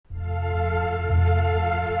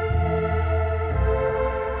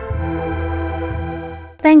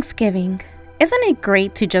Thanksgiving. Isn't it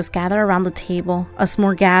great to just gather around the table, a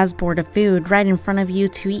smorgasbord of food right in front of you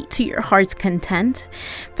to eat to your heart's content?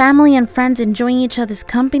 Family and friends enjoying each other's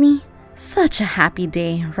company? Such a happy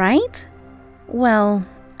day, right? Well,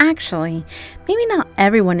 actually, maybe not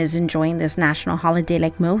everyone is enjoying this national holiday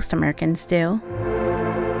like most Americans do.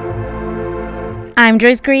 I'm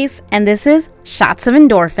Joyce Grace, and this is Shots of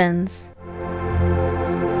Endorphins.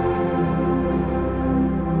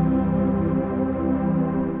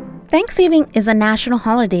 Thanksgiving is a national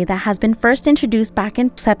holiday that has been first introduced back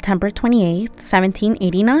in September 28,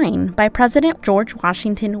 1789, by President George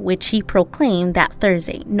Washington, which he proclaimed that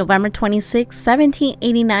Thursday, November 26,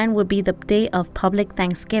 1789, would be the day of public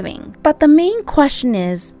Thanksgiving. But the main question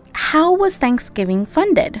is, how was Thanksgiving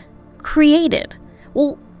funded? Created?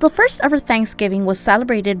 Well, the first ever Thanksgiving was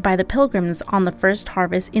celebrated by the Pilgrims on the first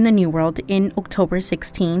harvest in the New World in October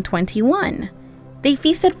 1621. They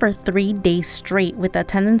feasted for 3 days straight with the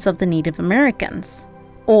attendance of the Native Americans.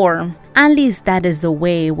 Or, at least that is the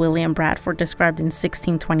way William Bradford described in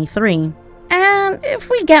 1623. And if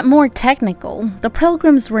we get more technical, the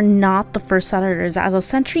Pilgrims were not the first settlers, as a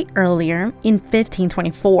century earlier, in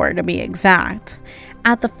 1524 to be exact,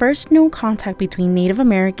 at the first known contact between Native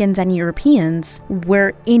Americans and Europeans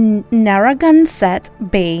were in Narragansett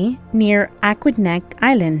Bay near Aquidneck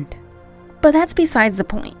Island. But that's besides the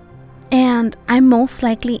point. And I most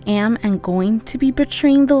likely am and going to be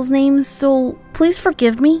butchering those names, so please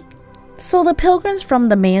forgive me. So the Pilgrims from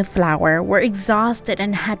the Mayflower were exhausted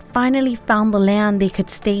and had finally found the land they could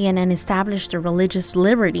stay in and establish their religious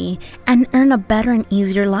liberty and earn a better and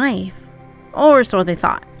easier life. Or so they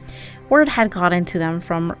thought. Word had gotten to them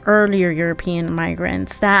from earlier European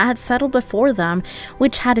migrants that had settled before them,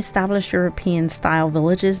 which had established European-style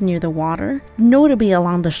villages near the water, notably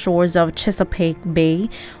along the shores of Chesapeake Bay,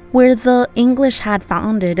 where the English had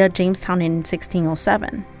founded Jamestown in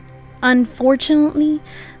 1607. Unfortunately,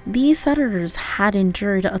 these settlers had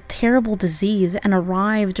endured a terrible disease and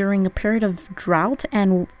arrived during a period of drought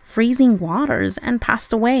and freezing waters and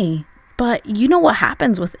passed away. But you know what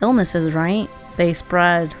happens with illnesses, right? They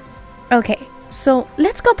spread. Okay, so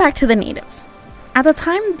let's go back to the natives. At the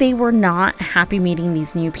time, they were not happy meeting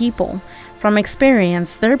these new people. From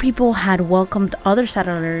experience, their people had welcomed other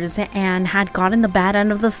settlers and had gotten the bad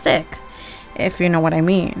end of the stick, if you know what I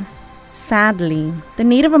mean. Sadly, the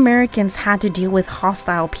Native Americans had to deal with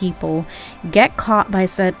hostile people, get caught by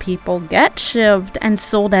said people, get shipped and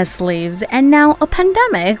sold as slaves, and now a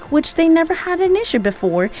pandemic, which they never had an issue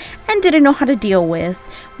before and didn't know how to deal with,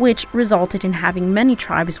 which resulted in having many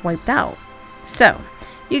tribes wiped out. So,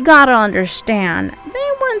 you gotta understand,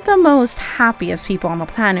 they weren't the most happiest people on the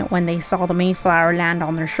planet when they saw the Mayflower land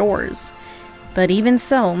on their shores. But even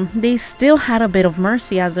so, they still had a bit of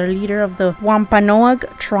mercy as their leader of the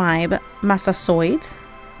Wampanoag tribe, Massasoit,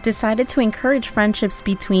 decided to encourage friendships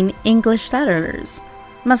between English settlers.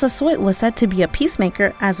 Massasoit was said to be a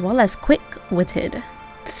peacemaker as well as quick-witted.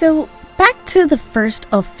 So, back to the first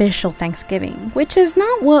official Thanksgiving, which is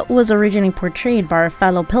not what was originally portrayed by our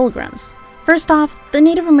fellow pilgrims. First off, the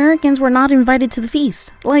Native Americans were not invited to the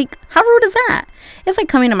feast. Like, how rude is that? It's like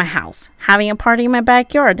coming to my house, having a party in my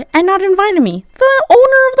backyard, and not inviting me, the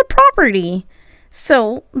owner of the property.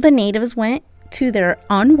 So, the natives went to their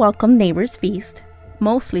unwelcome neighbor's feast,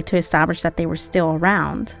 mostly to establish that they were still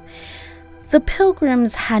around. The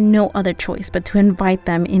pilgrims had no other choice but to invite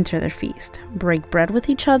them into their feast, break bread with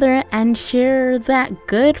each other, and share that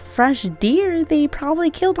good fresh deer they probably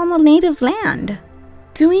killed on the natives' land.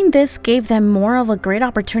 Doing this gave them more of a great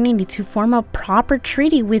opportunity to form a proper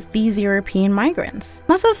treaty with these European migrants.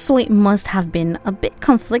 Massasoit must have been a bit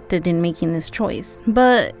conflicted in making this choice,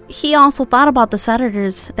 but he also thought about the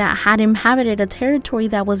settlers that had inhabited a territory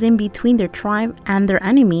that was in between their tribe and their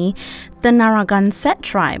enemy, the Narragansett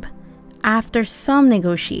tribe. After some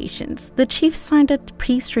negotiations, the chiefs signed a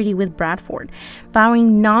peace treaty with Bradford,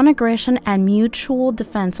 vowing non-aggression and mutual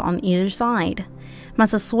defense on either side.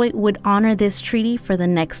 Massasoit would honor this treaty for the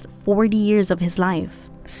next 40 years of his life.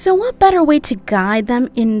 So what better way to guide them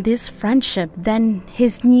in this friendship than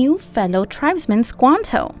his new fellow tribesman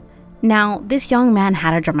Squanto? Now, this young man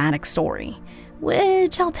had a dramatic story,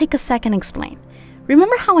 which I'll take a second to explain.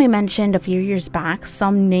 Remember how I mentioned a few years back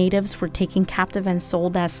some natives were taken captive and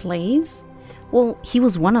sold as slaves? Well, he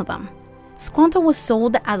was one of them. Squanto was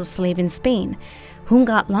sold as a slave in Spain, who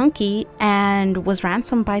got lucky and was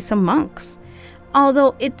ransomed by some monks.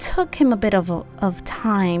 Although it took him a bit of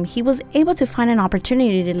time, he was able to find an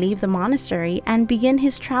opportunity to leave the monastery and begin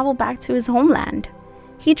his travel back to his homeland.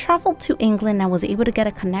 He traveled to England and was able to get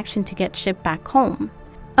a connection to get shipped back home.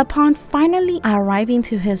 Upon finally arriving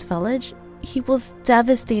to his village, He was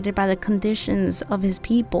devastated by the conditions of his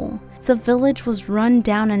people. The village was run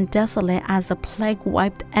down and desolate as the plague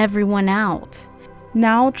wiped everyone out.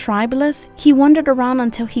 Now tribeless, he wandered around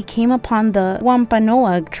until he came upon the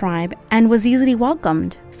Wampanoag tribe and was easily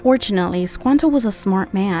welcomed. Fortunately, Squanto was a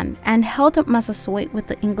smart man and held up Massasoit with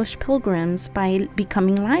the English pilgrims by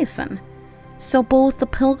becoming liaison. So both the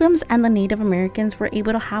pilgrims and the Native Americans were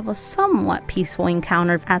able to have a somewhat peaceful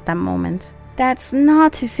encounter at that moment. That's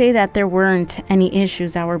not to say that there weren't any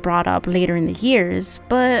issues that were brought up later in the years,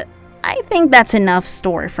 but I think that's enough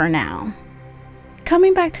story for now.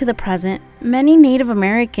 Coming back to the present, many Native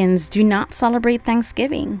Americans do not celebrate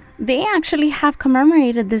Thanksgiving. They actually have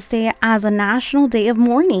commemorated this day as a national day of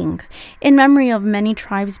mourning in memory of many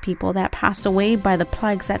tribespeople that passed away by the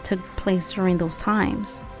plagues that took place during those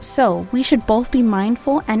times. So we should both be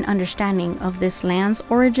mindful and understanding of this land's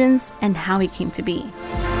origins and how it came to be.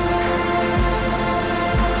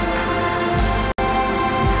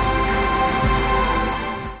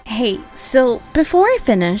 Hey, so before I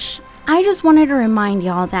finish, I just wanted to remind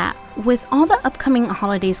y'all that with all the upcoming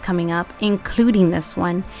holidays coming up, including this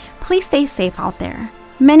one, please stay safe out there.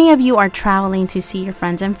 Many of you are traveling to see your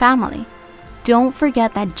friends and family. Don't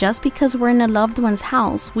forget that just because we're in a loved one's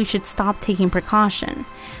house, we should stop taking precaution,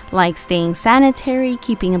 like staying sanitary,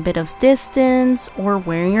 keeping a bit of distance, or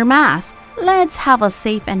wearing your mask. Let's have a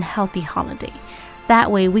safe and healthy holiday.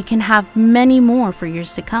 That way we can have many more for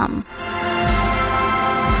years to come.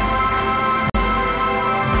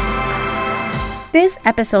 This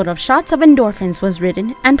episode of Shots of Endorphins was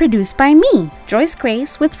written and produced by me, Joyce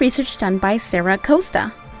Grace, with research done by Sarah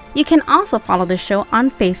Acosta. You can also follow the show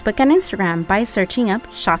on Facebook and Instagram by searching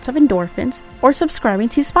up Shots of Endorphins or subscribing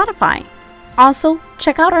to Spotify. Also,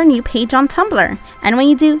 check out our new page on Tumblr, and when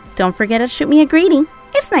you do, don't forget to shoot me a greeting.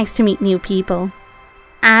 It's nice to meet new people.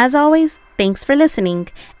 As always, thanks for listening,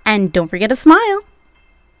 and don't forget to smile.